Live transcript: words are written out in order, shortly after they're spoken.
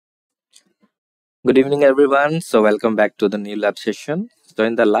Good evening, everyone. So, welcome back to the new lab session. So,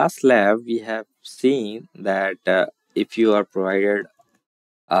 in the last lab, we have seen that if you are provided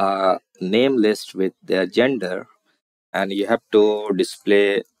a name list with their gender and you have to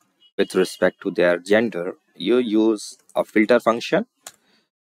display with respect to their gender, you use a filter function.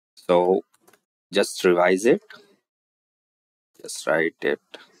 So, just revise it, just write it,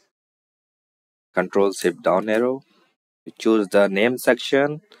 Control Shift down arrow, you choose the name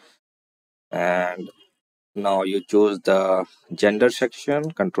section, and now you choose the gender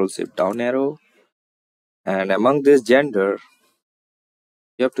section, Control Shift down arrow. And among this gender,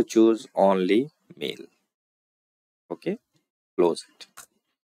 you have to choose only male. Okay, close it.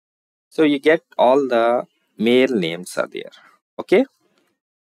 So you get all the male names are there. Okay,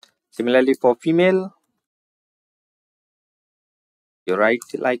 similarly for female, you write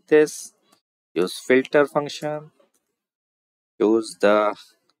like this, use filter function, choose the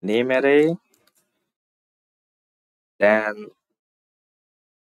name array, then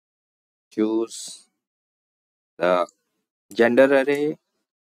choose the gender array,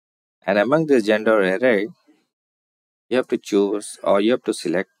 and among this gender array, you have to choose or you have to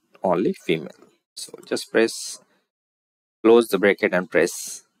select only female. So just close the bracket and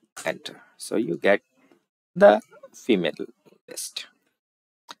press enter. So you get the female list.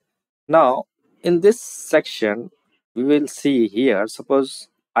 Now, in this section, we will see here, suppose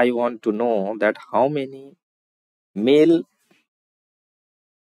I want to know that how many male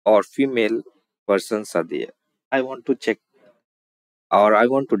or female persons are there. I want to check or I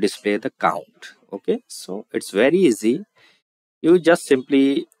want to display the count. Okay, so it's very easy. You just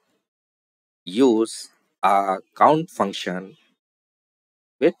simply use a count function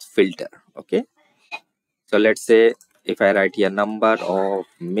with filter. Okay, so let's say if I write here number of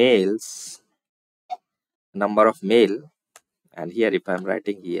male, and here if I'm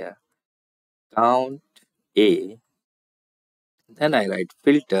writing here count A, then I write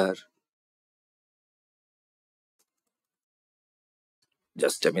filter,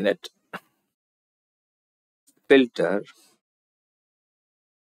 just a minute, filter,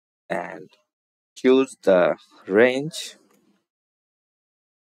 and choose the range,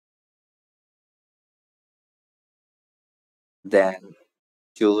 then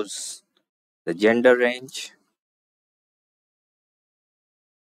choose the gender range,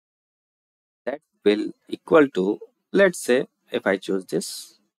 that will equal to, let's say if I choose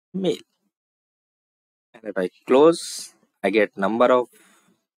this male, and if I close, I get number of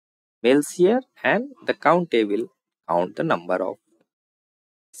males here, and the count A will count the number of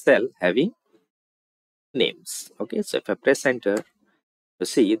cell having names. Okay, so if I press enter, you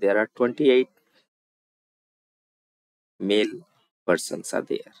see there are 28 male persons are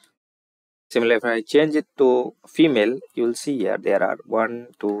there. Similarly, if I change it to female, you will see here there are 1,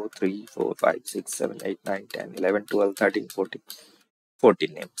 2, 3, 4, 5, 6, 7, 8, 9, 10, 11, 12, 13, 14,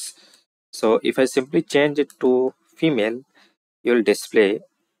 14 names. So if I simply change it to female, you will display,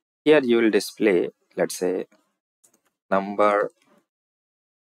 here you will display, let's say, number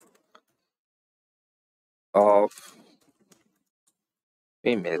of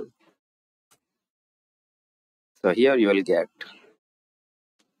female. So here you will get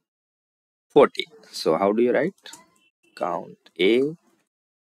 14. So how do you write? Count A,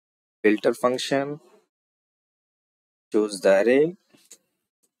 filter function, choose the array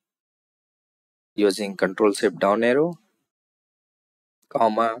using Control Shift down arrow,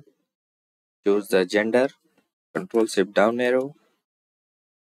 comma, choose the gender, Control Shift down arrow.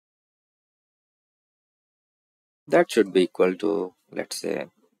 That should be equal to, let's say,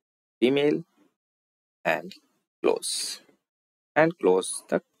 female, and close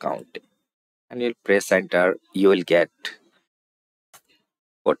the count, and you'll press enter, you will get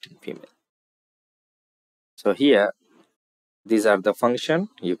 14 female. So here these are the function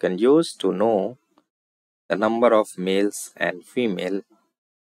you can use to know the number of males and female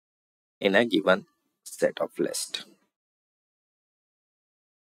in a given set of list.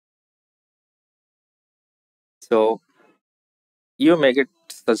 So you make it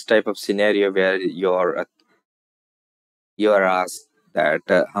such type of scenario where you are asked that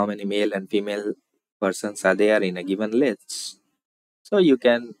how many male and female persons are there in a given list. So you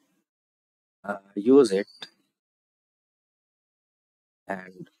can use it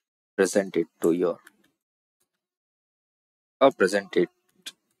and present it to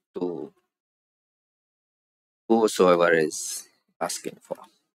to whosoever is asking for.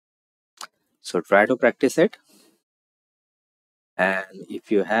 So try to practice it, and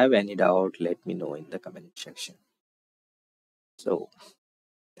if you have any doubt, let me know in the comment section. So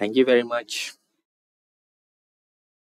thank you very much.